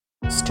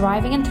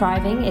Striving and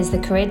Thriving is the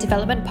career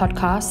development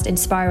podcast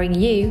inspiring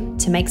you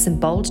to make some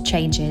bold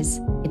changes.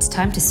 It's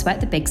time to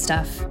sweat the big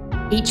stuff.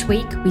 Each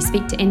week, we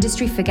speak to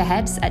industry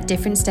figureheads at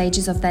different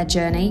stages of their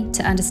journey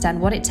to understand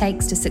what it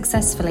takes to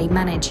successfully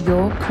manage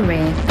your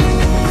career.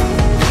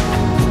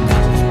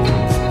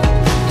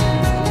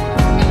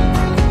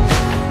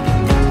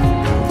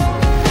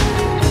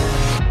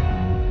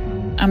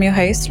 I'm your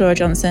host, Laura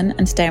Johnson,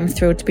 and today I'm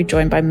thrilled to be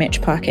joined by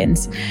Mitch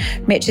Parkins.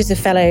 Mitch is a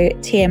fellow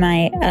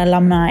TMA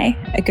alumni,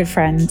 a good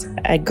friend,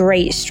 a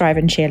great Strive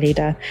and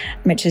cheerleader.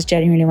 Mitch is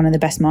genuinely one of the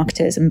best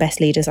marketers and best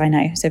leaders I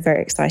know, so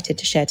very excited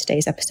to share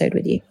today's episode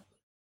with you.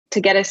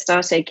 To get us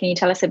started, can you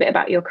tell us a bit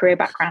about your career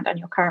background and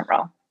your current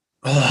role?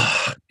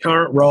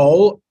 Current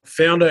role,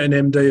 founder and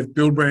MD of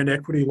Build Brand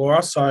Equity,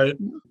 Laura. So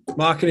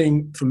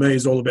marketing for me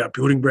is all about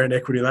building brand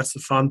equity. That's the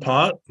fun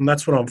part, and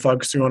that's what I'm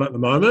focusing on at the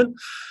moment.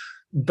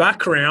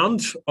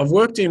 Background, I've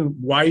worked in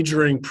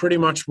wagering pretty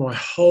much my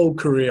whole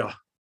career,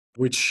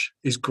 which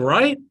is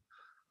great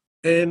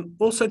and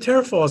also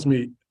terrifies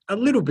me a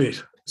little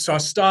bit. So I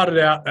started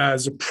out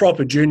as a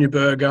proper junior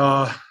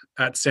burger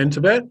at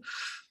Centrebet,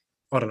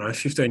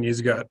 15 years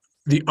ago.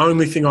 The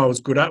only thing I was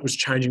good at was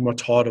changing my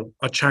title.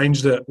 I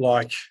changed it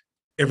like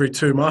every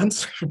 2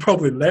 months,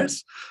 probably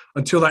less,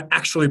 until they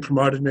actually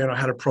promoted me and I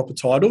had a proper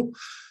title.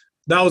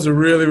 That was a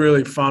really,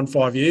 really fun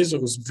 5 years.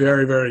 It was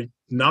very, very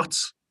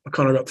nuts. I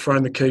kind of got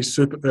thrown the keys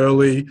super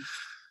early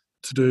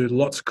to do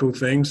lots of cool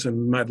things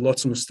and made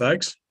lots of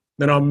mistakes.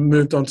 Then I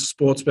moved on to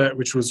Sportsbet,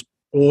 which was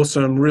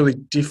awesome, really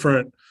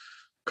different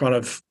kind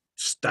of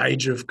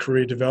stage of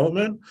career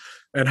development,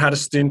 and had a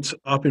stint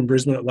up in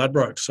Brisbane at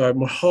Ladbrokes. So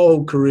my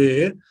whole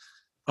career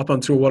up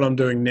until what I'm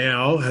doing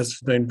now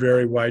has been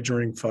very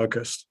wagering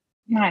focused.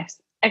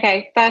 Nice.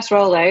 Okay, first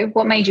role though,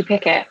 what made you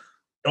pick it?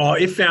 Oh,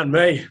 it found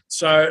me.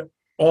 So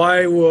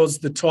I was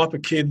the type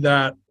of kid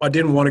that I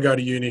didn't want to go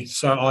to uni.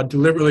 So I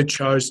deliberately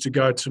chose to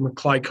go to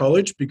Macleay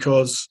College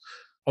because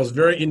I was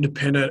very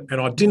independent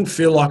and I didn't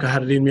feel like I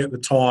had it in me at the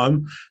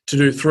time to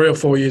do 3 or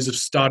 4 years of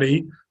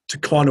study to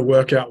kind of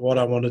work out what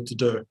I wanted to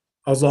do.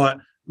 I was like,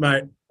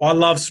 mate, I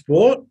love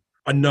sport.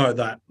 I know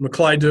that.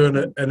 Macleay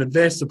doing an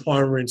advanced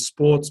diploma in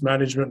sports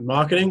management and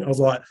marketing. I was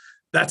like,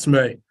 that's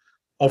me.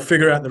 I'll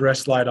figure out the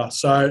rest later.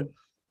 So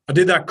I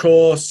did that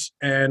course,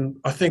 and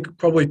I think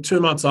probably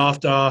 2 months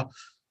after,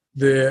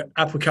 the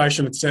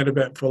application at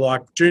Centrebet for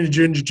like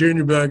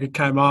junior burger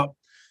came up.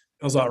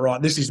 I was like,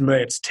 right, this is me.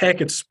 It's tech,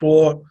 it's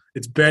sport,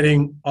 it's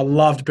betting. I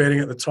loved betting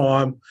at the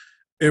time.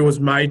 It was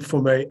made for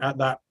me at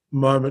that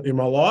moment in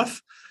my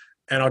life.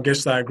 And I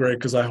guess they agreed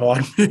because they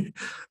hired me.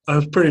 I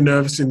was pretty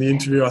nervous in the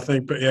interview, I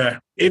think. But yeah,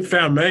 it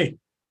found me.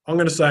 I'm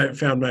going to say it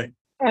found me.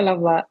 I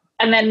love that.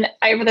 And then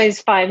over those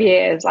 5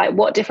 years, like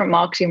what different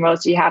marketing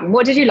roles do you have? And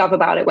what did you love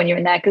about it when you were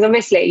in there? Because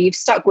obviously you've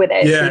stuck with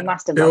it, so you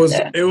must have loved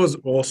it. It was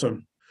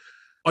awesome.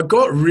 I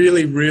got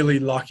really, really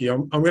lucky.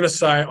 I'm going to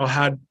say I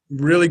had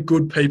really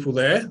good people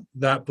there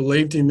that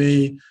believed in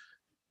me,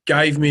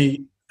 gave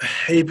me a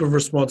heap of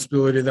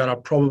responsibility that I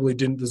probably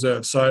didn't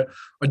deserve. So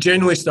I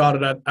genuinely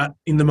started at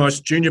in the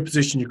most junior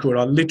position you could.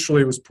 I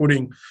literally was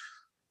putting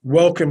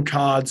welcome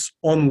cards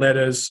on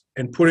letters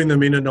and putting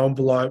them in an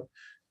envelope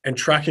and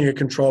tracking a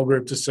control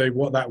group to see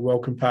what that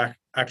welcome pack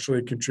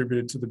actually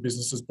contributed to the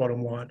business's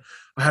bottom line.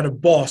 I had a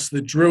boss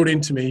that drilled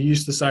into me. He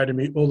used to say to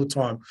me all the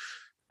time,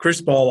 Chris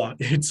Bowler,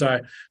 he'd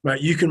say, mate,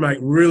 you can make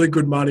really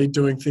good money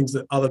doing things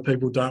that other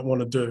people don't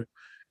want to do.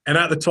 And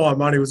at the time,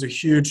 money was a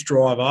huge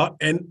driver.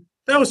 And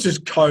that was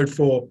just code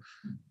for,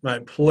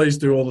 mate, please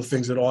do all the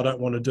things that I don't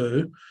want to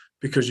do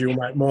because you'll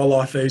make my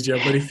life easier.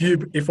 But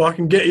if I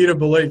can get you to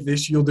believe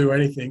this, you'll do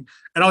anything.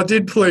 And I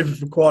did believe it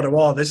for quite a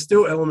while. There's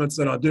still elements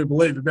that I do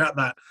believe about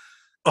that.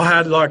 I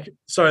had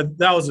so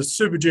that was a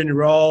super junior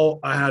role.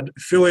 I had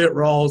affiliate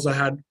roles. I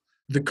had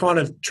the kind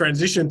of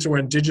transition to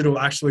when digital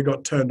actually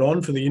got turned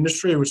on for the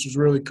industry, which was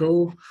really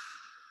cool.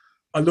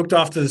 I looked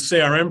after the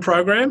CRM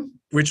program,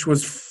 which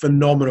was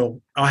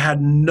phenomenal. I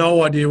had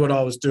no idea what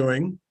I was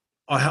doing.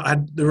 I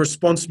had the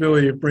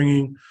responsibility of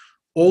bringing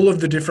all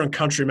of the different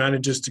country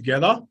managers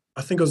together.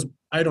 I think it was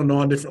 8 or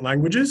 9 different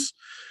languages.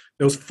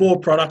 There was 4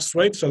 product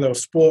suites. So there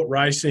was sport,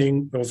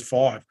 racing, there was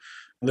 5.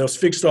 And there was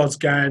fixed odds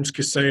games,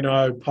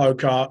 casino,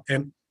 poker,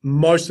 and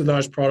most of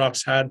those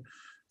products had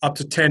up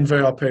to 10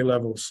 VIP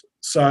levels.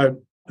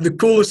 So the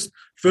coolest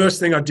first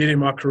thing I did in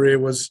my career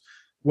was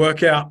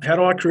work out how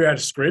do I create a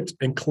script,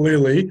 and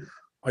clearly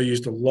I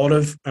used a lot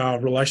of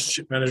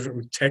relationship management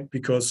with tech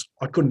because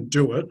I couldn't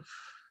do it,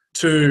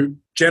 to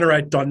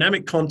generate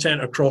dynamic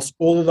content across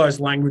all of those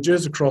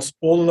languages, across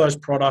all of those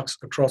products,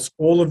 across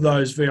all of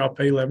those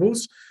VIP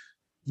levels,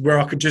 where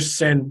I could just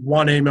send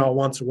one email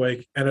once a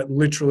week and it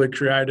literally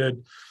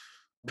created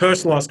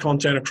personalized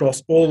content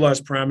across all of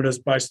those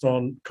parameters based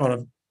on kind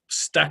of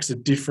stacks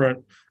of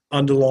different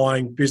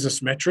underlying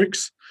business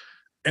metrics.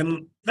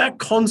 And that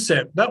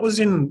concept, that was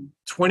in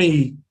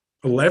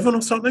 2011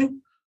 or something.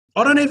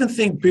 I don't even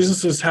think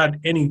businesses had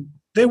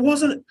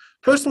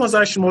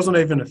personalization wasn't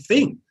even a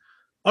thing.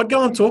 I'd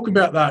go and talk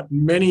about that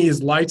many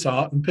years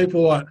later and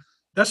people are like,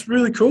 that's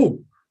really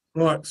cool.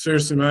 I'm like,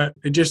 seriously, mate,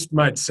 it just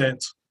made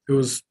sense. It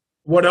was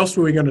what else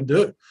were we going to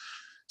do?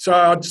 So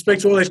I'd speak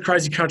to all these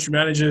crazy country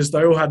managers.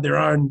 They all had their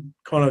own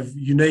kind of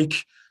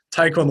unique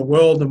take on the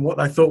world and what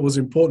they thought was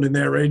important in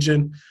their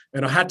region.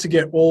 And I had to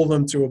get all of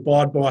them to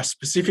abide by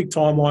specific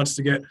timelines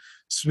to get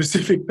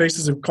specific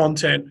pieces of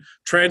content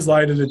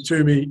translated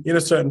to me in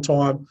a certain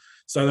time,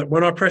 so that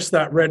when I pressed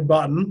that red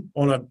button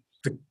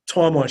the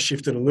timeline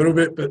shifted a little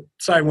bit, but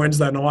say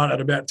Wednesday night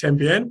at about 10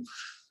 p.m,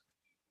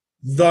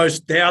 those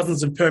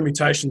thousands of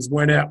permutations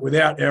went out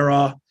without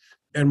error.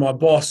 And my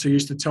boss, who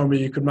used to tell me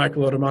you could make a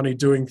lot of money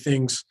doing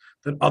things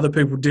that other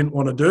people didn't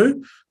want to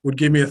do, would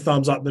give me a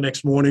thumbs up the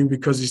next morning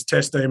because his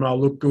test email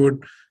looked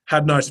good,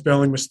 had no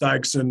spelling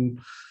mistakes, and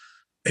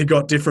he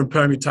got different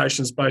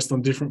permutations based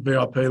on different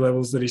VIP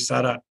levels that he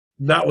sat at.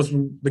 That was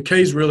the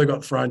keys really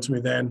got thrown to me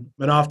then.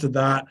 And after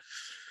that,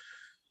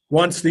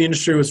 once the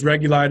industry was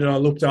regulated, I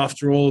looked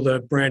after all the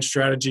brand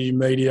strategy,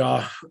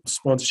 media,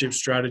 sponsorship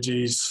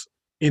strategies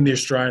in the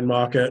Australian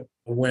market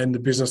when the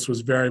business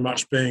was very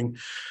much being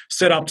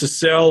set up to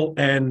sell,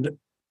 and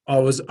I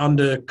was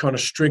under kind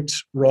of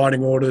strict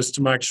writing orders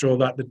to make sure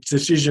that the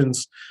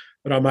decisions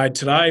that I made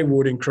today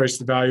would increase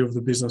the value of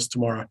the business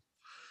tomorrow.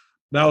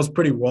 That was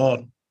pretty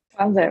wild.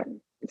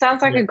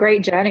 Sounds like a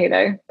great journey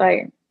though.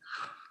 Like,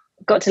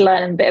 got to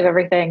learn a bit of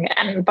everything,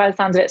 and by the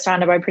sounds of it,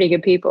 surrounded by pretty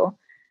good people.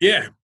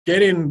 Yeah,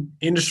 get in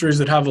industries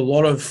that have a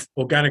lot of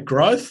organic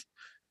growth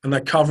and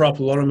they cover up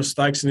a lot of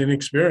mistakes and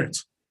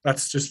inexperience.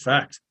 That's just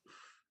fact.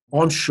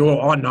 I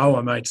know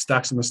I made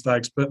stacks of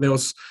mistakes, but there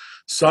was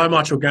so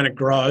much organic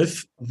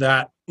growth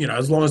that,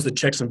 as long as the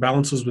checks and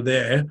balances were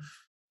there,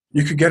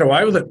 you could get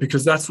away with it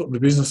because that's what the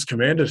business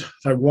commanded.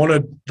 They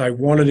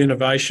wanted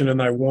innovation and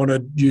they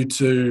wanted you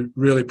to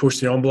really push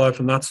the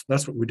envelope, and that's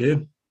what we did.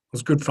 It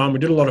was good fun. We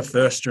did a lot of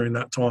firsts during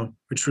that time,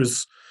 which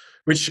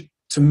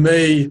to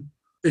me,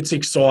 it's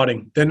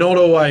exciting.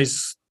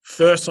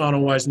 Firsts aren't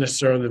always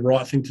necessarily the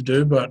right thing to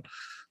do, but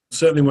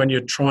certainly when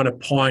you're trying to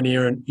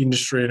pioneer an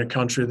industry in a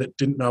country that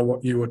didn't know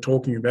what you were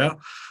talking about,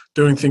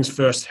 doing things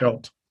first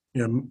helped.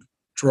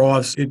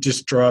 It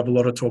just drove a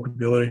lot of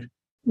talkability.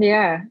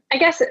 Yeah. I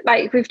guess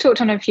like we've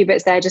talked on a few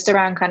bits there just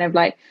around kind of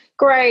like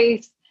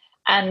growth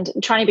and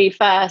trying to be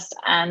first,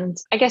 and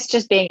I guess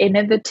just being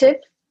innovative,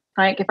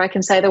 like if I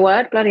can say the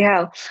word, bloody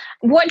hell.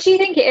 What do you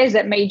think it is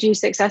that made you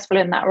successful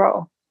in that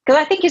role? Because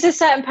I think it's a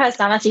certain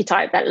personality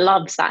type that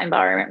loves that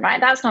environment, right?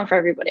 That's not for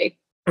everybody.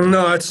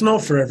 No, it's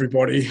not for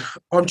everybody.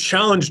 I'm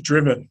challenge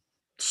driven.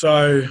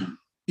 So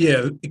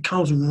yeah, it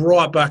comes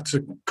right back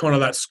to kind of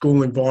that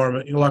school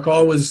environment. Like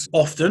I was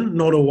often,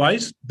 not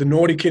always, the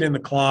naughty kid in the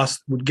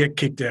class would get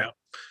kicked out.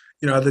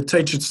 The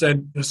teacher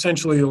said,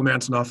 essentially you'll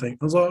amount to nothing.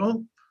 I was like,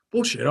 oh,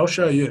 bullshit, I'll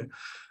show you.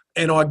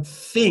 And I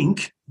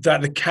think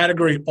that the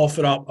category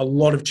offered up a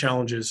lot of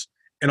challenges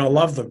and I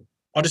love them.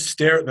 I just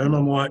stare at them.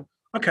 I'm like,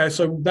 okay,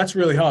 so that's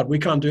really hard. We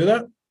can't do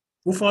that.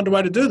 We'll find a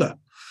way to do that.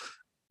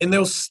 And there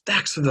was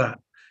stacks of that.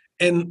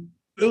 And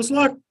it was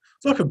like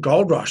a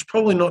gold rush,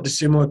 probably not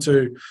dissimilar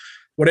to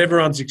what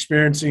everyone's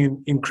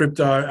experiencing in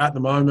crypto at the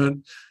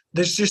moment.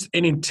 There's just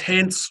an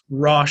intense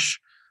rush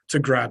to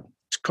grab,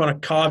 to kind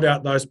of carve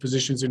out those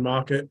positions in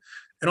market.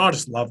 And I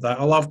just love that.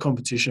 I love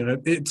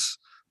competition.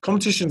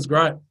 Competition's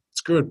great.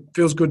 It's good. It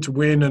feels good to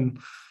win. And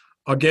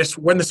I guess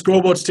when the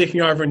scoreboard's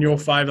ticking over in your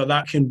favour,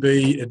 that can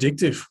be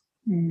addictive.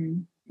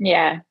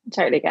 Yeah,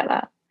 totally get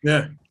that.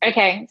 Yeah.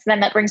 Okay, so then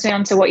that brings me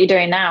on to what you're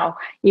doing now.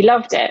 You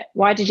loved it.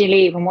 Why did you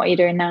leave and what are you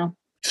doing now?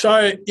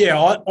 So,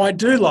 yeah, I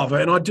do love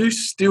it, and I do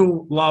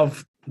still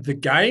love the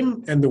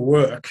game and the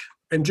work.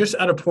 And just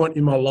at a point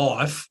in my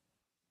life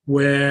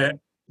where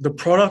the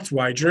product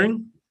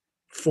wagering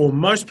for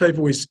most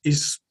people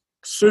is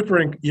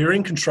super, you're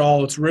in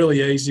control, it's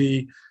really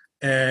easy,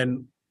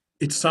 and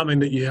it's something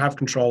that you have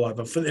control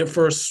over.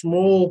 For a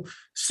small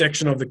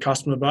section of the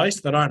customer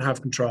base, they don't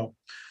have control.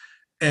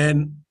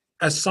 And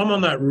as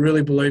someone that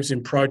really believes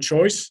in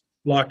pro-choice,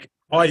 like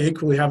I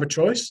equally have a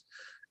choice,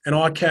 and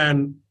I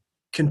can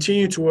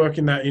continue to work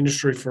in that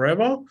industry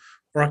forever,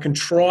 or I can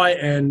try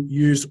and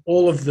use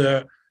all of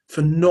the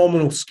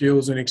phenomenal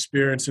skills and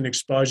experience and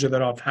exposure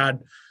that I've had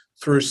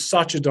through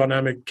such a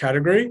dynamic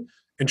category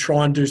and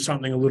try and do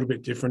something a little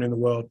bit different in the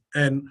world.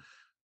 And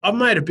I've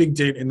made a big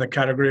dent in the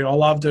category. I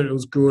loved it. It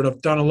was good.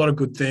 I've done a lot of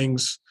good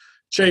things,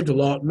 achieved a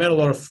lot, met a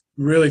lot of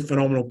really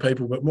phenomenal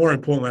people, but more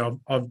importantly,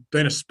 I've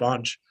been a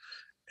sponge.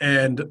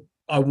 And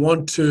I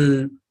want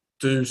to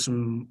do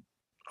some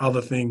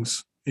other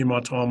things in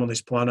my time on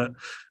this planet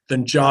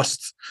than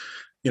just,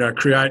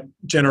 create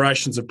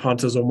generations of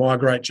punters or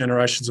migrate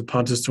generations of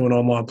punters to an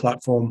online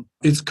platform.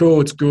 It's cool.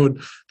 It's good.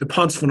 The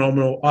punt's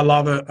phenomenal. I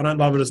love it. I don't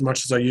love it as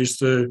much as I used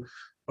to,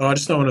 but I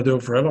just don't want to do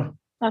it forever.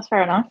 That's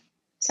fair enough.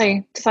 So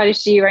you decided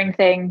to do your own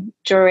thing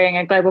during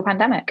a global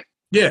pandemic?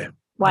 Yeah.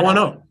 Why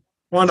not?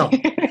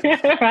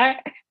 Right.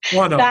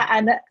 Why not? That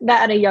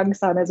and a young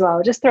son as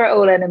well. Just throw it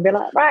all in and be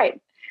like, right.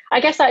 I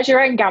guess that's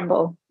your own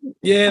gamble.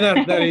 Yeah,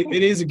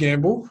 it is a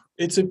gamble.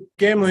 It's a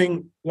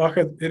gambling,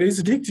 it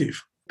is addictive.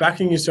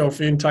 Backing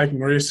yourself in, taking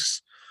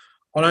risks.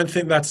 I don't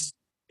think that's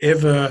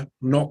ever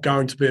not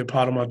going to be a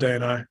part of my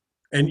DNA.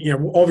 And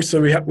obviously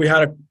we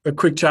had a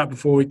quick chat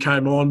before we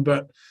came on,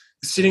 but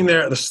sitting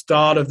there at the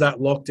start of that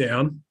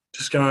lockdown,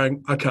 just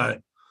going, okay,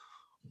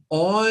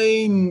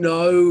 I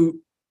know,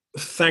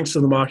 thanks to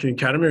the Marketing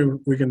Academy,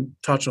 we can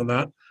touch on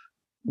that,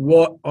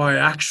 what I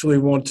actually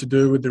want to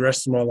do with the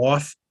rest of my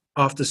life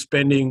after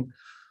spending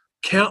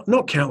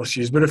not countless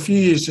years, but a few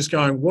years just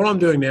going, what I'm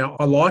doing now,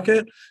 I like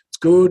it, it's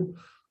good,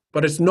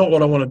 but it's not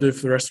what I want to do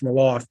for the rest of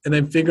my life. And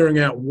then figuring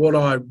out what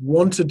I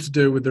wanted to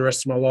do with the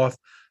rest of my life,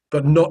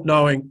 but not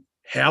knowing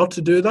how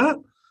to do that.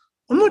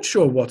 I'm not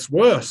sure what's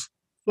worse.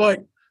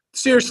 Like,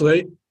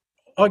 seriously,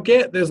 I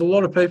get there's a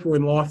lot of people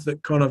in life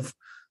that kind of,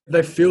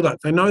 they feel that.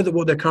 They know that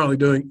what they're currently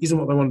doing isn't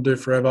what they want to do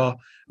forever,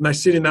 and they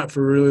sit in that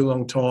for a really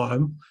long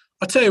time.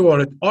 I tell you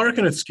what, I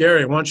reckon it's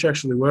scary once you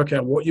actually work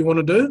out what you want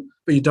to do,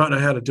 but you don't know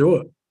how to do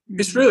it.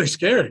 It's really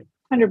scary.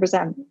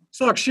 100%. It's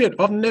like, shit,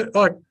 I've never,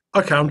 like,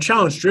 okay, I'm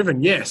challenge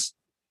driven, yes,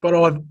 but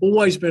I've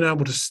always been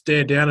able to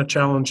stare down a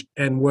challenge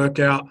and work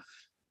out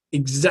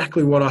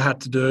exactly what I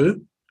had to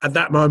do at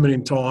that moment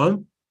in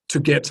time to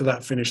get to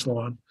that finish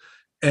line.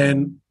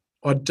 And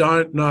I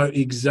don't know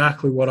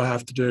exactly what I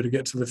have to do to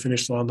get to the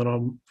finish line that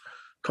I'm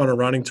kind of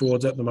running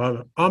towards at the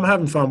moment. I'm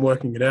having fun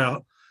working it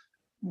out.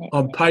 Yeah.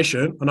 I'm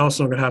patient. I know it's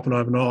not going to happen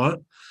overnight,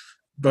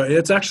 but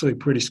it's actually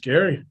pretty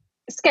scary.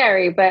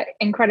 Scary, but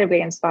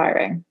incredibly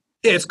inspiring.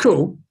 Yeah, it's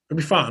cool. It'll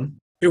be fun.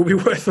 It'll be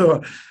worth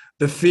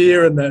the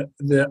fear and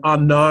the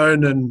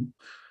unknown and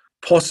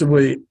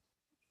possibly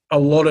a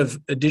lot of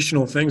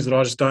additional things that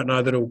I just don't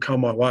know that will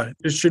come my way.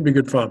 It should be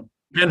good fun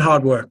and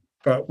hard work.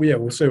 But yeah,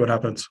 we'll see what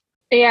happens.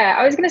 Yeah,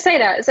 I was going to say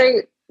that.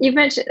 So you've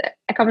mentioned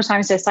a couple of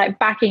times just like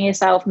backing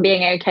yourself and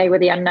being okay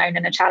with the unknown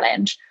and a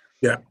challenge.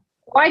 Yeah.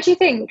 Why do you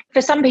think,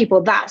 for some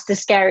people, that's the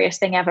scariest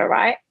thing ever,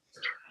 right?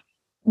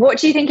 What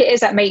do you think it is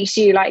that makes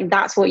you like,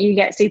 that's what you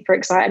get super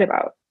excited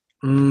about?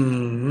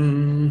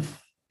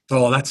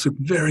 Oh, that's a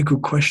very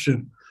good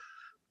question.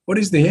 What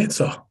is the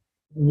answer?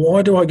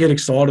 Why do I get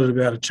excited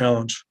about a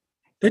challenge?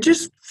 They're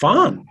just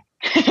fun.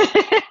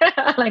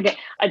 I like it.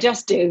 I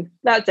just do.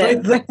 That's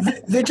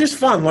it. They're just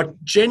fun. Like,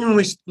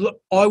 genuinely,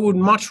 I would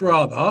much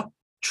rather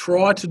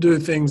try to do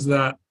things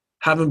that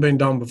haven't been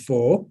done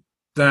before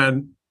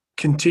than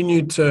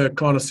continue to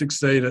kind of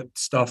succeed at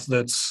stuff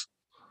that's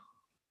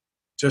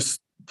just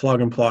plug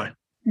and play.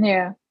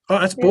 Yeah. Oh,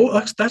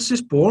 that's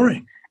just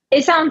boring.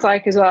 It sounds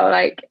like as well,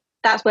 like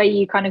that's where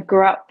you kind of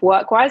grew up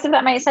work-wise, if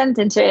that makes sense,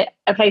 into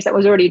a place that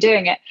was already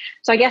doing it.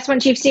 So I guess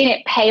once you've seen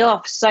it pay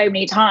off so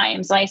many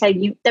times, like I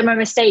say, there were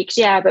mistakes,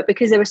 yeah, but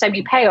because there were so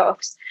many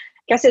payoffs,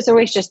 I guess it's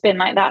always just been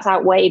like that's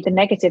outweighed the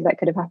negative that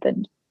could have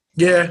happened.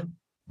 Yeah,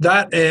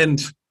 that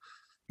and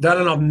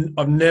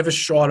I've never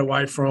shied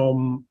away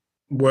from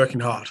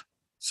working hard.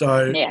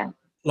 So yeah,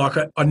 like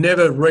I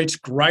never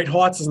reached great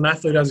heights as an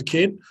athlete as a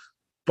kid,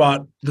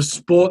 but the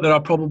sport that I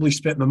probably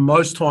spent the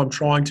most time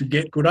trying to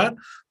get good at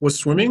was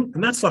swimming.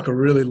 And that's like a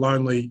really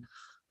lonely,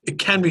 it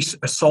can be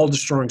a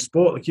soul-destroying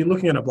sport. Like, you're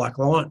looking at a black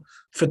line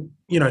for,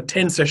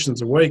 10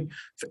 sessions a week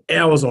for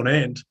hours on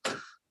end.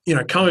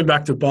 Coming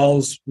back to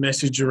Bowles'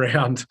 message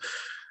around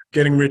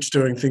getting rich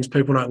doing things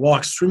people don't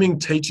like, swimming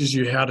teaches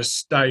you how to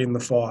stay in the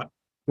fight.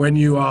 When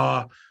you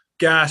are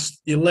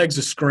gassed, your legs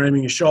are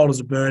screaming, your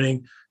shoulders are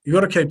burning, you've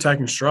got to keep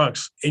taking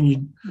strokes, and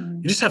you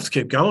just have to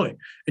keep going.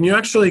 And you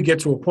actually get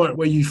to a point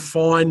where you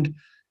find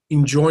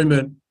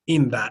enjoyment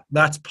in that.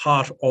 That's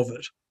part of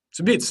it. It's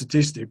a bit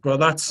statistic, but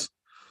it's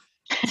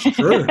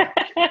true.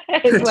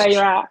 it's where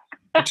you're at.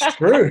 It's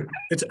true.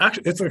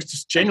 It's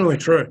just genuinely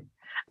true.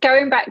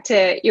 Going back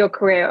to your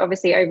career,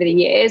 obviously, over the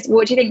years,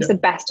 what do you think is the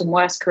best and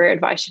worst career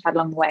advice you've had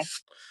along the way?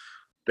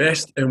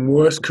 Best and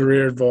worst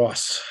career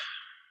advice.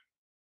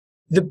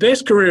 The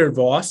best career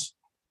advice,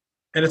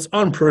 and it's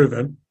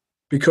unproven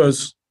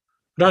because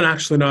I don't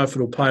actually know if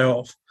it'll pay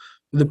off.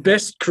 The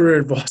best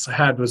career advice I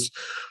had was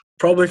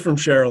probably from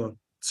Sherilyn.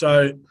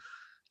 So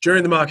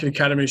during the Marketing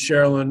Academy,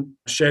 Sherilyn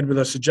shared with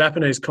us a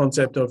Japanese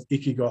concept of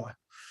Ikigai.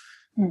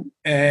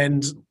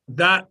 And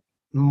that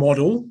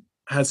model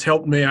has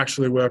helped me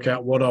actually work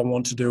out what I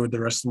want to do with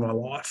the rest of my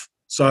life.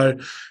 So,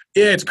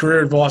 yeah, it's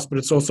career advice, but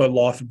it's also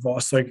life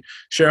advice. Like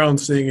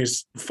Sherilyn's thing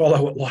is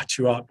follow what lights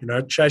you up,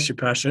 chase your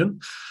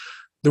passion.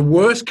 The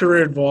worst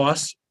career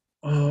advice,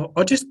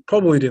 I just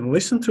probably didn't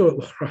listen to it,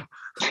 Laura.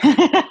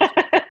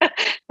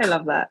 I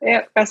love that.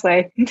 Yeah, best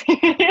way.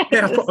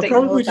 Yeah, I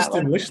probably just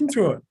didn't listen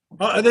to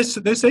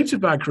it. There's heaps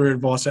of bad career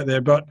advice out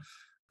there, but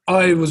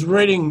I was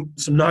reading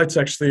some notes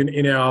actually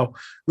in our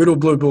little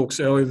blue books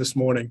earlier this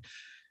morning,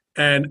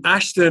 and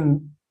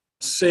Ashton,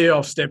 CEO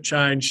of Step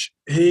Change,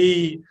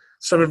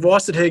 some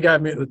advice that he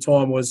gave me at the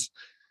time was,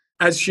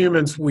 as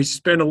humans, we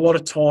spend a lot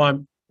of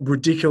time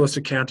ridiculous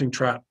accounting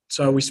trap.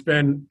 So we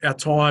spend our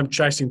time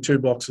chasing two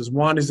boxes.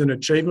 One is an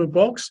achievement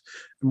box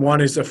and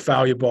one is a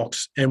failure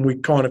box. And we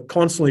kind of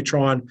constantly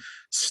try and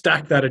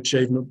stack that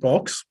achievement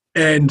box.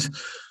 And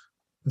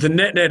the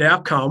net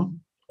outcome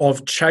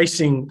of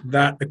chasing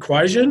that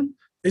equation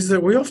is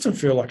that we often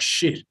feel like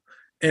shit.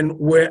 And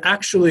we're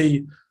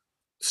actually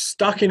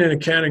stuck in an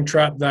accounting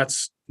trap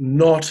that's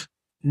not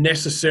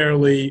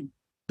necessarily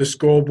the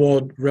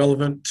scoreboard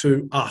relevant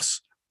to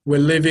us. We're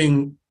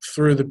living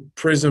through the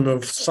prism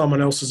of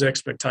someone else's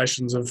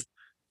expectations of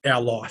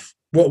our life,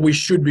 what we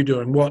should be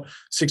doing, what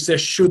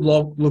success should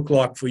look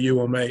like for you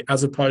or me,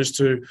 as opposed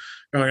to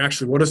going,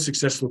 actually, what does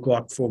success look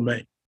like for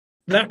me?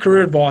 That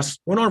career advice,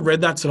 when I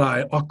read that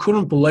today, I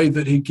couldn't believe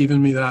that he'd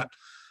given me that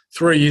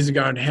 3 years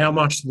ago and how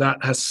much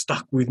that has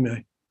stuck with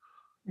me.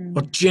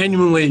 Like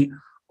genuinely,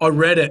 I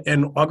read it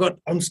and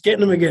I'm just getting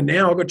them again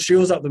now. I got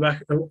chills up the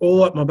back,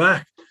 all up my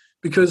back,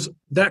 because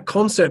that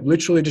concept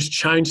literally just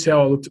changed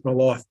how I looked at my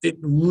life.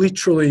 It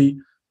literally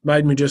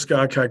made me just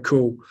go, okay,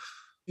 cool.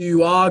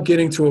 You are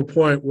getting to a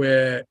point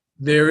where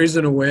there is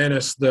an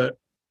awareness that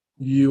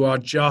you are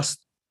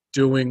just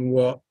doing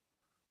what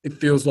it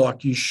feels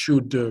like you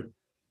should do.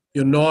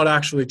 You're not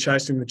actually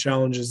chasing the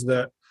challenges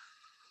that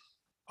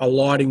are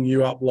lighting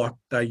you up like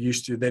they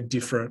used to. They're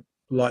different.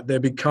 Like they're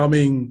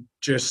becoming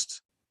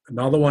just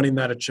another one in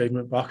that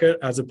achievement bucket,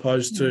 as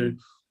opposed to,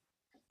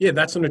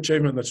 that's an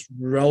achievement that's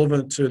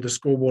relevant to the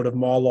scoreboard of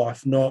my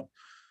life, not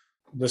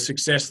the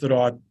success that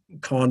I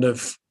kind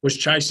of was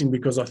chasing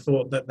because I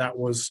thought that that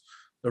was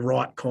the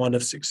right kind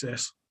of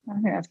success. I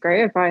think that's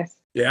great advice.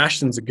 Yeah,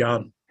 Ashton's a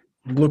gun.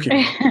 Look at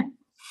him.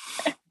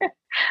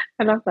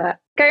 I love that.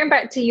 Going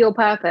back to your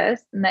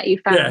purpose and that you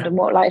found and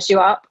what lights you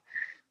up,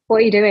 what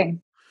are you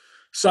doing?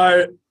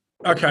 So,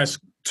 okay,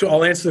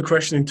 I'll answer the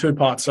question in two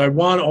parts. So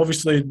one,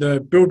 obviously the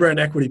build brand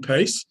equity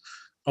piece.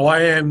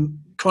 I am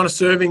kind of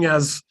serving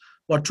as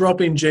like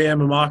drop-in GM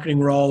and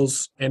marketing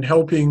roles and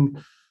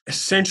helping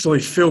essentially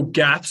fill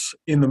gaps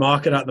in the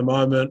market at the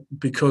moment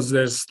because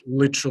there's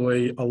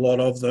literally a lot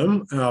of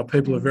them.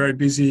 People are very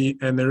busy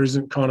and there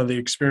isn't kind of the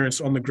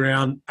experience on the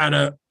ground at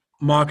a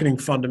marketing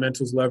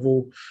fundamentals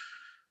level.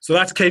 So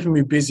that's keeping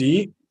me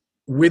busy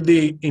with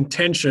the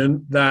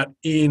intention that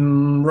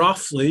in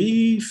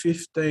roughly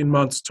 14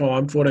 months'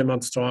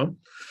 time,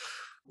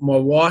 my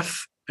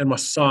wife and my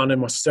son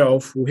and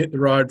myself will hit the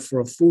road for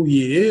a full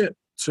year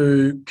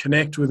to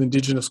connect with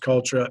Indigenous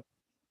culture,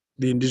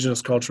 the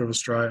Indigenous culture of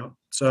Australia.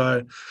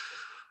 So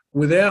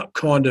without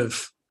kind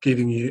of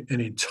giving you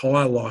an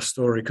entire life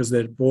story because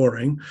they're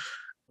boring,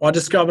 I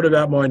discovered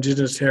about my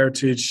Indigenous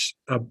heritage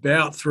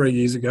about 3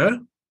 years ago.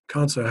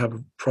 Can't say I have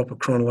a proper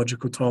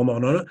chronological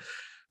timeline on it,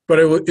 but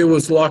it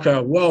was like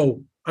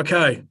whoa,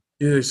 okay,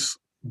 this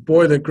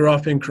boy that grew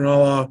up in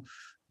Cronulla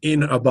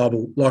in a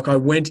bubble. Like I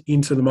went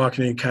into the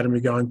marketing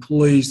academy going,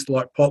 please,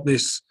 like pop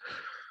this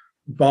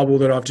bubble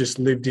that I've just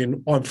lived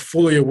in. I'm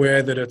fully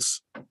aware that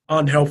it's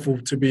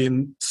unhelpful to be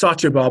in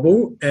such a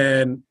bubble,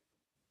 and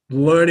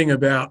learning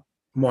about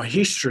my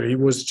history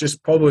was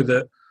just probably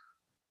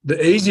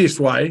the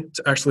easiest way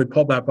to actually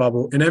pop that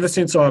bubble. And ever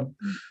since I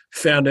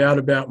found out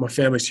about my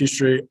family's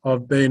history,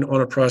 I've been on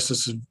a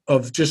process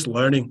of just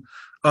learning,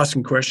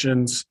 asking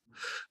questions,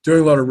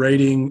 doing a lot of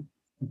reading,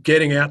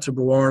 getting out to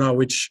Bawarrina,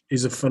 which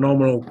is a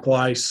phenomenal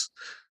place.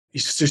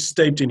 It's just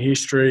steeped in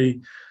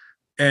history,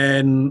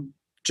 and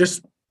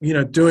just,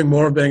 doing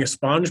more of being a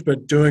sponge,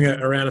 but doing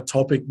it around a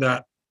topic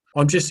that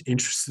I'm just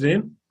interested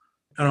in.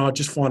 And I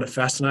just find it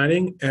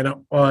fascinating. And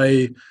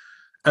I,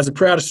 as a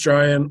proud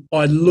Australian,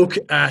 I look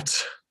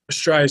at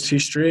Australia's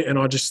history and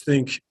I just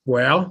think,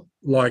 wow,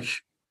 like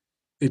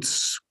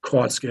it's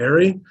quite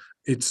scary.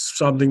 It's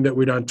something that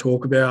we don't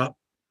talk about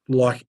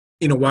like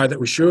in a way that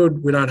we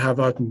should. We don't have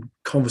open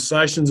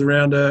conversations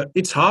around it.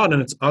 It's hard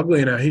and it's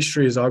ugly, and our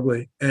history is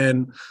ugly.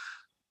 And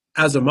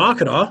as a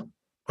marketer,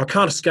 I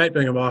can't escape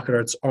being a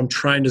marketer. I'm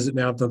trained as it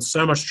now. I've done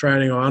so much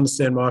training. I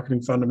understand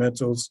marketing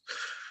fundamentals.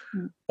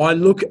 I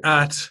look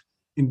at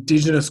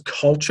Indigenous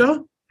culture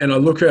and I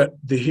look at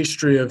the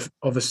history of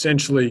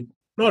essentially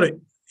not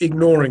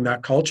ignoring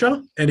that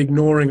culture and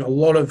ignoring a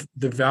lot of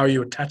the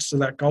value attached to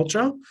that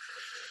culture.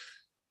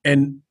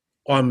 And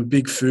I'm a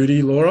big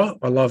foodie, Laura.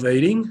 I love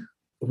eating.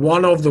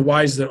 One of the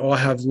ways that I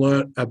have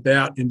learnt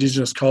about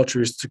Indigenous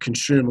culture is to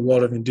consume a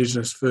lot of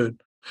Indigenous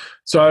food.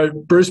 So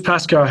Bruce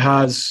Pascoe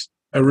has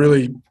a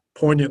really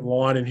poignant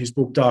line in his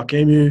book, Dark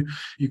Emu: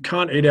 you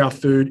can't eat our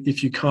food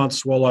if you can't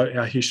swallow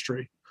our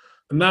history.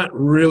 And that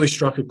really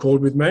struck a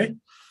chord with me.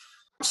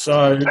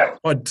 So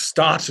I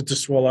started to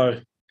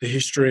swallow the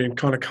history and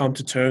kind of come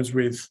to terms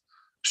with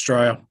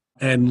Australia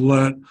and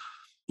learnt,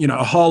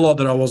 a whole lot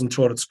that I wasn't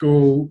taught at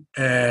school.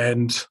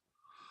 And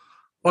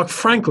like,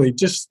 frankly,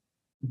 just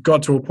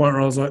got to a point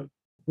where I was like,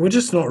 we're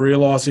just not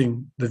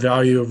realising the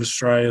value of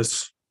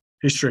Australia's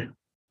history.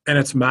 And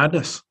it's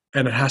madness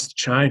and it has to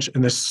change.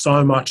 And there's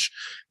so much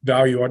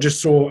value. I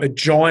just saw a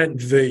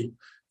giant V.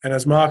 And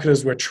as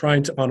marketers, we're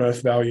trained to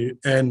unearth value.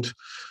 And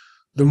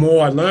the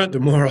more I learned, the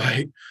more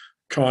I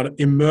kind of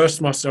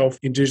immersed myself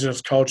in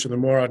Indigenous culture, the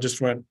more I just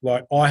went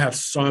like, I have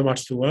so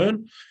much to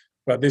learn,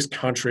 but this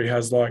country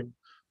has like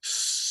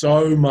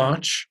so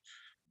much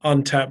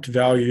untapped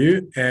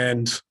value,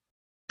 and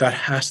that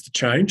has to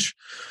change.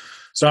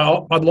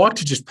 So I'd like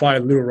to just play a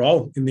little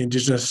role in the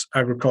Indigenous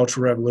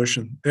agricultural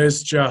revolution.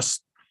 There's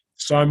just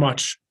so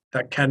much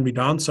that can be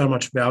done, so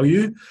much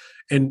value,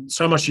 and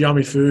so much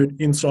yummy food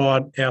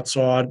inside,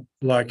 outside.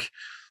 Like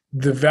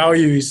the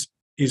value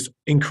is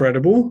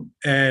incredible.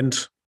 And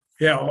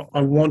yeah,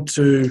 I want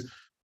to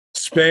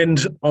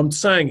spend, I'm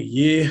saying a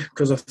year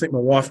because I think my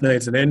wife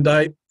needs an end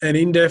date, an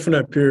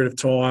indefinite period of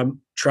time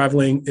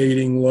traveling,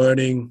 eating,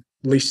 learning,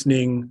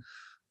 listening,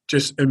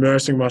 just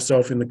immersing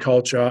myself in the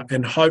culture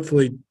and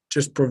hopefully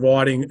just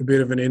providing a bit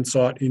of an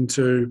insight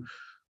into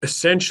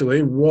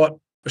essentially what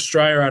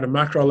Australia at a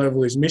macro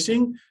level is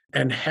missing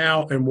and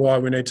how and why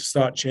we need to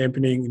start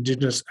championing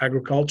Indigenous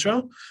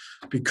agriculture,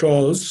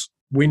 because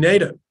we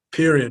need it,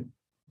 period.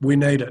 We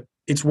need it.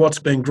 It's what's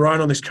been grown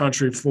on this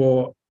country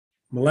for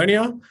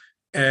millennia,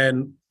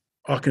 and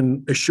I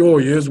can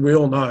assure you, as we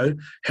all know,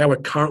 how we're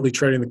currently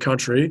treating the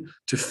country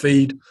to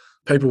feed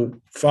people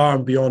far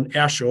and beyond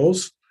our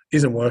shores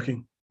isn't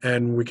working,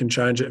 and we can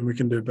change it and we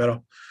can do better.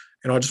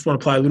 And I just want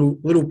to play a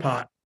little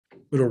part,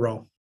 little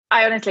role.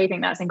 I honestly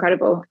think that's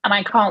incredible. And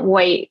I can't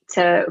wait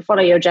to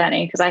follow your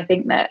journey, because I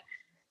think that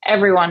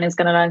everyone is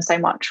going to learn so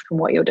much from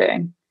what you're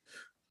doing.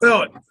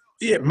 Well,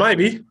 yeah,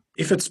 maybe.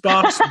 If it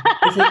sparks,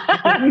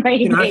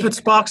 if it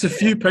sparks a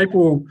few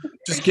people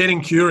just getting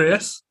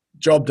curious,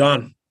 job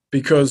done.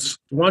 Because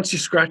once you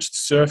scratch the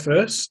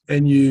surface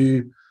and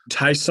you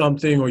taste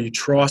something or you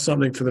try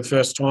something for the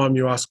first time,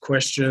 you ask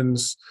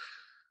questions,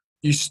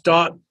 you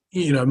start,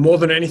 more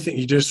than anything,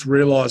 you just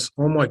realize,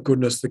 oh my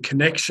goodness, the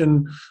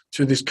connection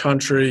to this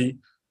country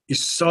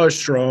is so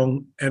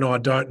strong and I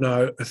don't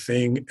know a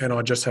thing and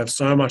I just have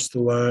so much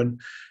to learn.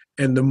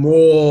 And the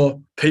more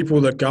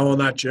people that go on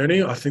that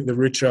journey, I think the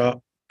richer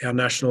our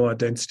national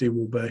identity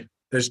will be.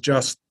 There's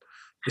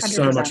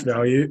so much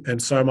value and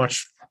so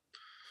much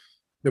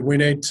that we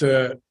need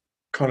to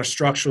kind of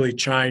structurally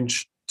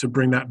change to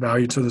bring that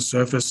value to the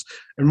surface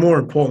and, more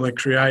importantly,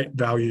 create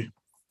value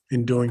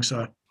in doing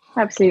so.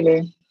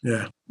 Absolutely.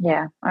 Yeah.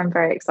 Yeah, I'm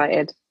very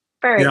excited.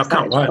 Very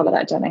excited to follow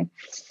that journey.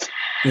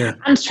 Yeah.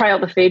 And to try all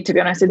the food, to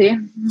be honest with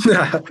you.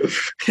 Yeah,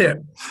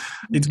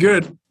 it's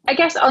good. I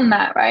guess on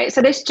that, right?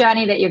 So this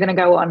journey that you're going to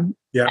go on,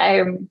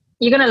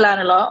 you're going to learn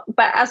a lot.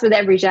 But as with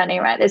every journey,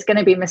 right, there's going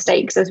to be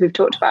mistakes, as we've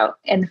talked about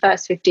in the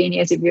first 15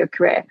 years of your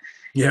career.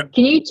 Yeah.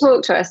 Can you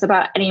talk to us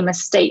about any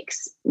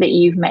mistakes that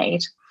you've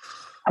made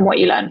and what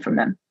you learned from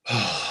them?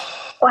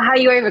 Or how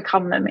you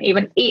overcome them,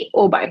 even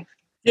or both?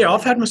 Yeah,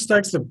 I've had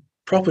mistakes that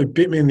probably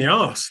bit me in the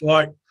arse.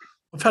 Like,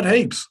 I've had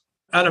heaps.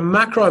 At a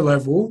macro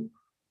level,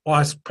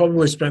 I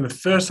probably spent the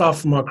first half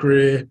of my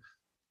career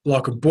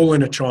like a bull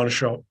in a china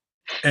shop.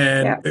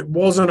 And it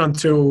wasn't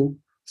until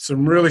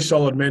some really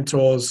solid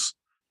mentors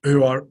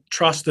who I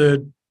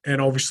trusted and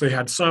obviously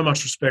had so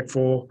much respect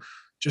for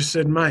just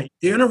said, mate,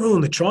 you're going to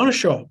ruin the china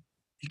shop.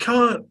 You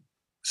can't,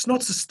 it's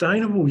not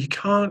sustainable. You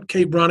can't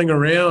keep running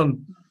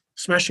around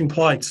smashing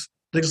plates.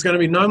 There's going to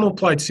be no more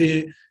plates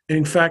here. And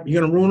in fact,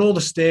 you're going to ruin all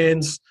the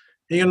stands.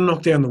 You're going to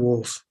knock down the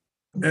walls.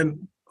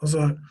 And I was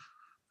like,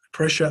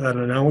 appreciate that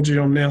analogy.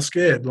 I'm now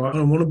scared. Like, I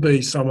don't want to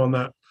be someone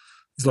that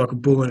is like a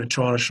bull in a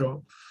china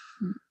shop.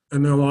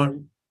 And they're like,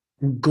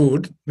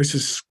 good. This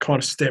is kind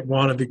of step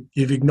one of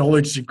you've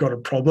acknowledged you've got a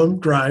problem.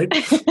 Great.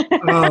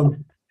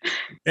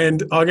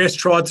 And I guess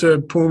tried to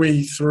pull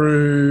me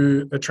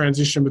through a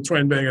transition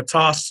between being a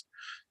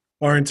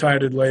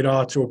task-orientated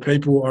leader to a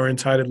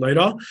people-orientated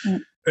leader.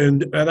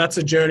 And that's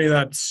a journey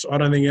that's, I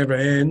don't think, ever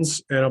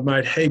ends. And I've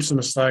made heaps of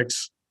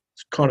mistakes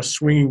kind of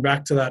swinging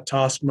back to that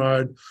task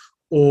mode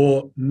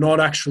or not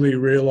actually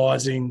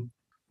realising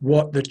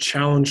what the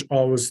challenge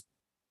I was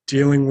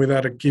dealing with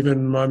at a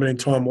given moment in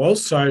time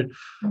was. So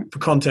for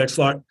context,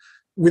 like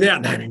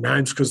without naming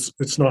names because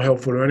it's not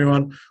helpful to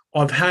anyone,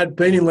 I've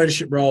been in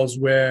leadership roles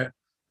where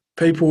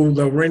people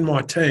that were in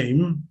my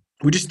team,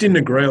 we just didn't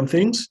agree on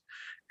things.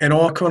 And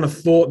I kind of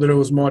thought that it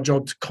was my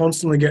job to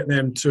constantly get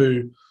them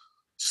to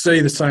see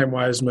the same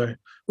way as me,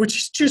 which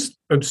is just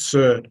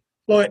absurd.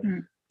 Like,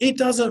 it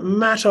doesn't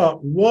matter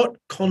what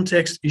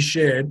context is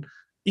shared.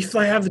 If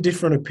they have a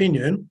different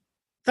opinion,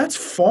 that's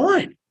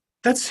fine.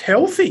 That's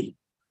healthy.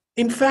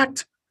 In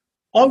fact,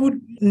 I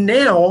would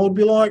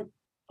be like,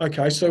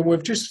 okay, so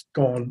we've just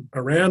gone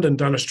around and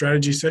done a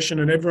strategy session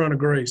and everyone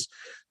agrees.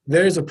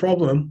 There's a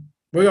problem.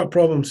 We got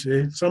problems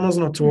here. Someone's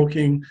not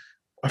talking.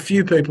 A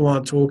few people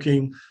aren't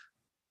talking.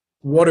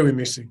 What are we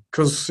missing?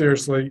 Because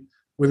seriously,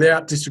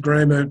 without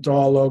disagreement,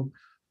 dialogue,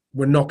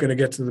 we're not going to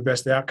get to the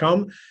best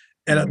outcome.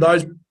 And at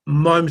those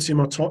moments in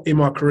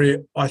my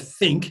career, I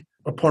think,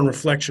 upon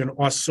reflection,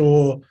 I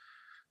saw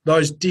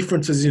those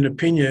differences in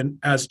opinion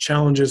as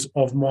challenges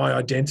of my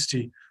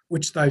identity,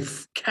 which they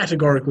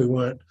categorically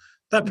weren't.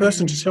 That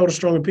person just held a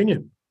strong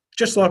opinion,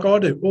 just like I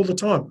do all the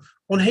time,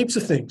 on heaps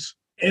of things.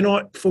 And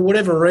I, for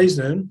whatever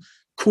reason,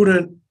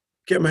 couldn't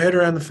get my head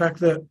around the fact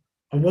that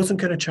I wasn't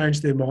going to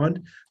change their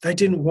mind. They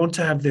didn't want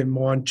to have their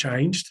mind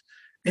changed,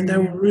 and they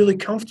were really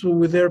comfortable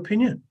with their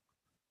opinion.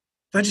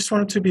 They just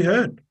wanted to be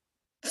heard.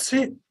 That's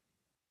it.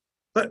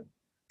 But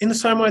in the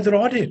same way that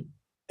I did.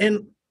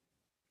 And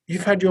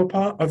you've had your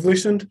part. I've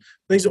listened.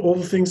 These are all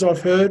the things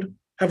I've heard.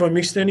 Have I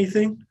missed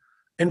anything?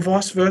 And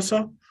vice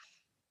versa.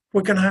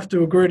 We're going to have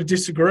to agree to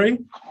disagree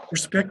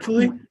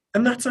respectfully,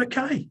 and that's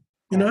okay.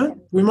 You know,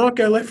 we might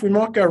go left, we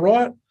might go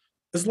right.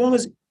 As long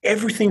as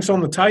everything's on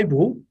the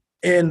table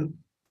and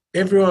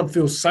everyone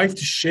feels safe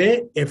to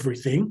share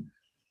everything,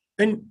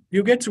 and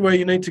you'll get to where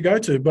you need to go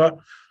to. But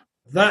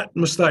that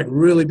mistake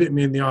really bit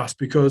me in the ass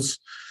because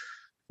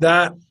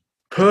that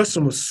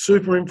person was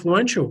super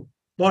influential,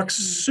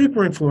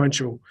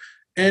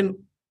 and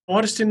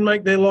I just didn't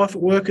make their life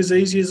at work as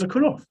easy as I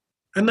could have.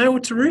 And they were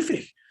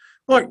terrific.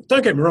 Like,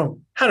 don't get me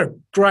wrong, had a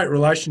great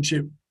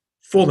relationship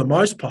for the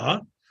most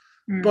part,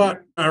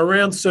 but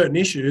around certain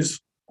issues,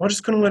 I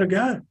just couldn't let it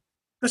go.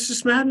 That's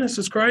just madness.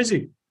 It's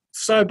crazy.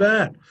 It's so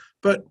bad.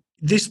 But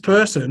this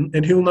person,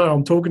 and he'll know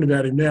I'm talking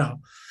about him now,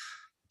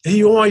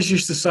 he always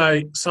used to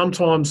say,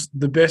 sometimes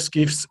the best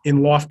gifts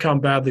in life come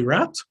badly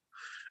wrapped.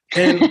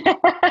 And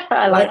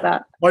I like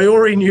that. I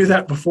already knew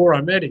that before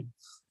I met him.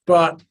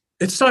 But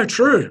it's so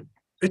true.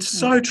 It's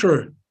so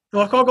true.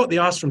 Like, I got the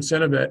ask from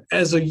Centrebet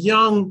as a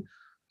young,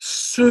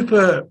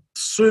 super,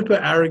 super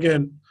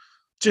arrogant,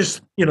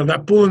 just,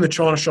 that bull in the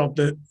china shop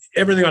that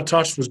everything I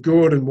touched was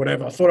good and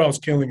whatever. I thought I was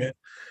killing it.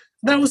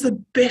 That was the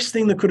best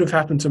thing that could have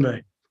happened to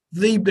me.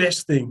 The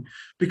best thing,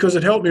 because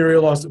it helped me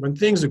realise that when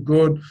things are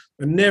good,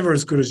 they're never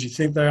as good as you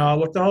think they are.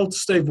 Like the whole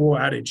Steve Waugh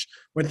adage,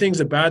 when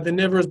things are bad, they're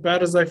never as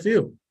bad as they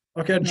feel.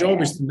 Like, our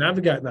job is to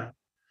navigate that.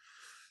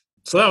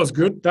 So that was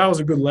good. That was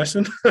a good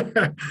lesson.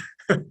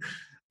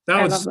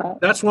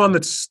 That's one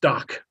that's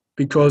stuck,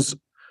 because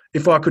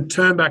if I could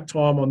turn back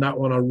time on that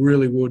one, I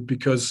really would,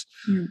 because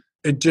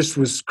it just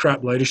was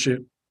crap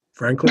leadership,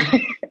 frankly.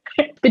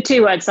 The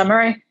 2-word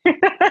summary.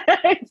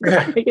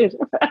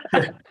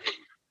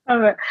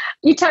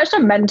 You touched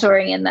on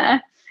mentoring in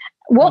there.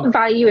 What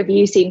value have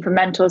you seen from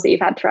mentors that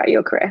you've had throughout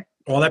your career?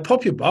 Well, they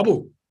pop your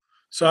bubble.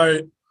 So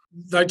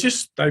they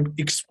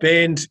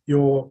expand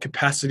your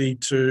capacity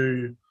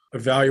to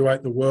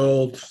evaluate the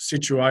world,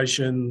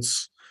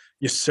 situations,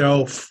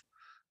 yourself.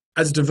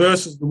 As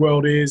diverse as the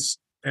world is,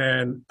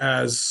 and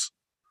as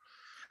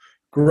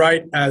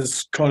great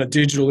as kind of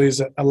digital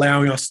is at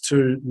allowing us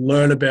to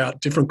learn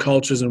about different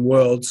cultures and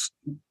worlds,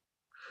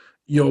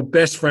 your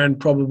best friend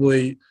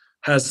probably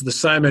has the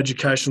same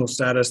educational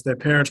status. Their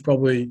parents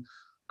probably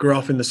grew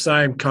up in the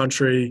same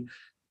country,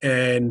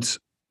 and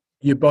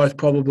you both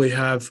probably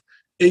have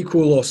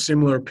equal or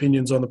similar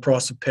opinions on the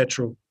price of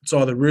petrol. It's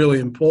either really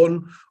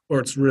important or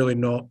it's really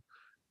not.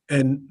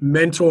 And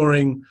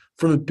mentoring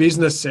from a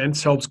business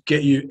sense helps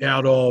get you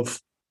out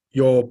of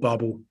your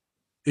bubble.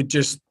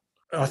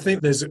 I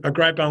think there's a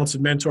great balance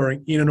of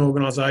mentoring in an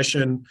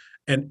organisation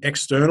and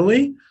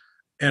externally.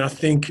 And I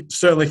think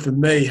certainly for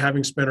me,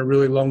 having spent a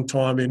really long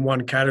time in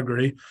one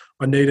category,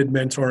 I needed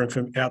mentoring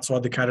from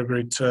outside the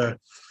category to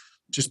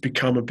just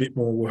become a bit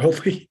more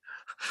worldly.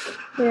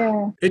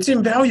 Yeah. It's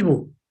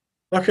invaluable.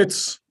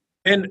 It's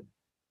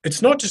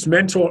not just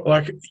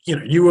mentor,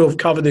 you will have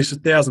covered this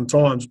 1,000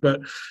 times,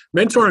 but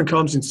mentoring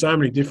comes in so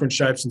many different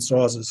shapes and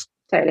sizes.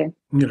 Totally.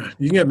 You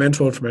can get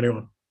mentored from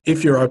anyone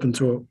if you're open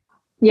to it.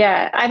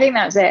 Yeah, I think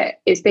that's it.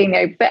 It's being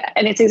open.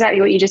 And it's exactly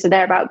what you just said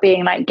there about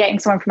being like getting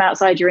someone from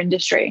outside your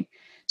industry.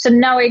 So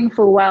knowing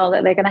full well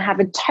that they're going to have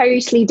a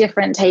totally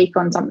different take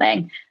on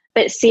something,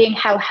 but seeing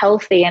how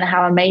healthy and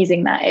how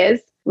amazing that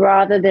is,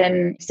 rather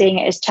than seeing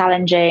it as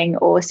challenging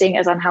or seeing it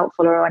as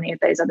unhelpful or any of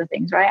those other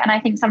things, right? And I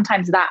think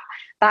sometimes that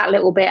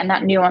little bit and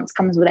that nuance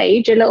comes with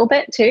age a little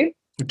bit too.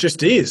 It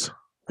just is.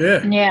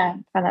 Yeah. Yeah,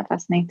 I find that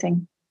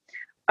fascinating.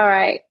 All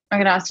right, I'm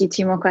going to ask you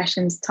 2 more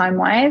questions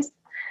time-wise.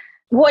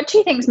 What do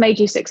you think's made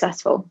you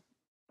successful?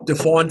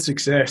 Define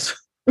success.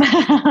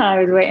 I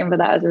was waiting for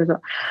that as a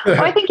result.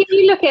 Well, I think if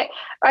you look at,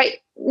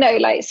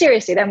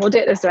 seriously, then we'll do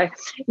it this way.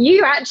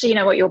 You actually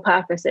know what your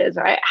purpose is,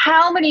 right?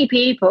 How many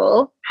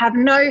people have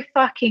no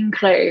fucking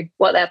clue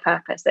what their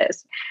purpose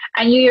is?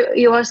 And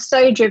you are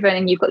so driven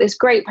and you've got this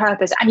great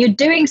purpose and you're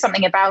doing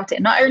something about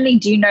it. Not only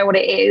do you know what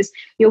it is,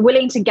 you're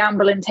willing to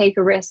gamble and take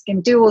a risk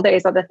and do all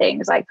those other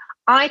things. Like,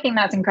 I think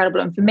that's incredible.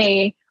 And for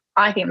me,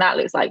 I think that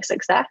looks like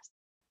success.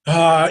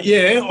 I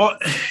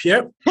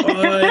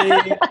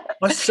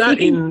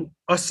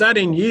sat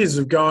in years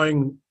of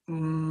going,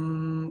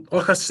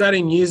 I sat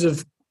in years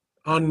of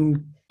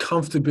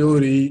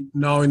uncomfortability,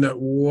 knowing that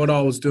what I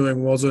was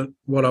doing wasn't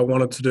what I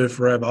wanted to do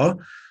forever.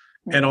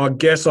 And I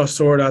guess I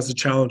saw it as a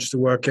challenge to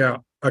work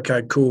out,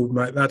 okay, cool,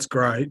 mate, that's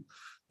great.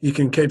 You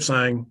can keep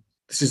saying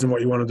this isn't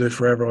what you want to do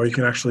forever, or you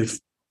can actually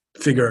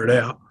figure it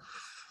out.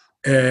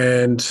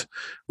 And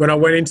when I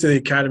went into the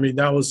academy,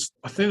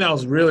 I think that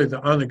was really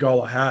the only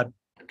goal I had,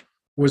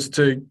 was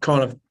to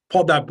kind of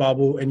pop that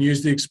bubble and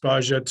use the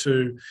exposure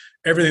to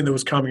everything that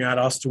was coming at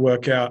us to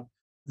work out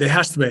there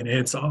has to be an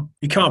answer.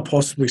 You can't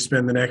possibly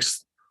spend the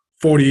next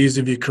 40 years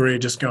of your career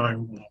just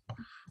going,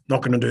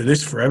 not going to do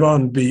this forever,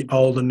 and be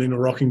old and in a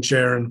rocking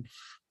chair and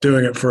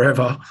doing it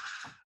forever.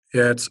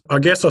 Yeah, I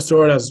guess I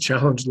saw it as a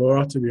challenge,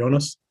 Laura, to be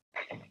honest.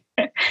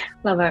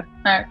 Love it.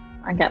 No,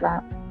 I get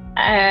that.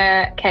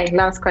 Okay,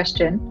 last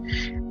question.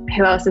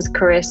 Who else's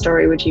career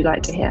story would you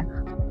like to hear?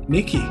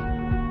 Nikki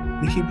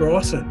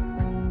Bryson.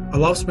 I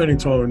love spending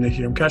time with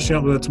Nikki. I'm catching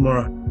up with her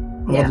tomorrow.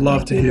 I'd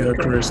love to hear her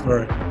career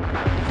story.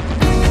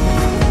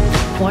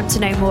 Want to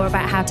know more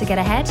about how to get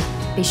ahead?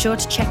 Be sure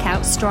to check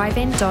out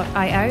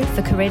striving.io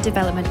for career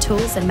development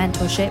tools and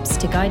mentorships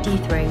to guide you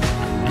through.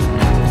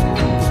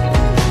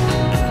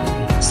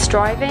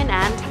 Striving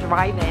and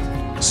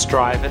thriving.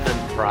 Striving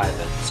and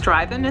thriving.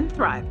 Striving and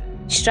thriving.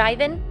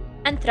 Striving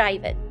and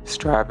thriving.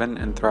 Striving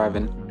and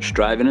thriving.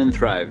 Striving and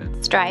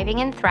thriving.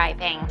 Striving and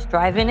thriving.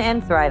 Striving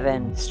and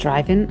thriving.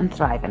 Striving and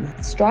thriving.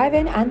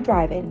 Striving and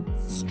thriving.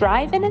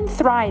 Striving and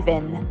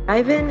thriving.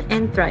 Striving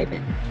and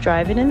thriving.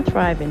 Striving and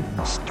thriving.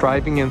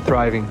 Striving and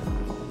thriving.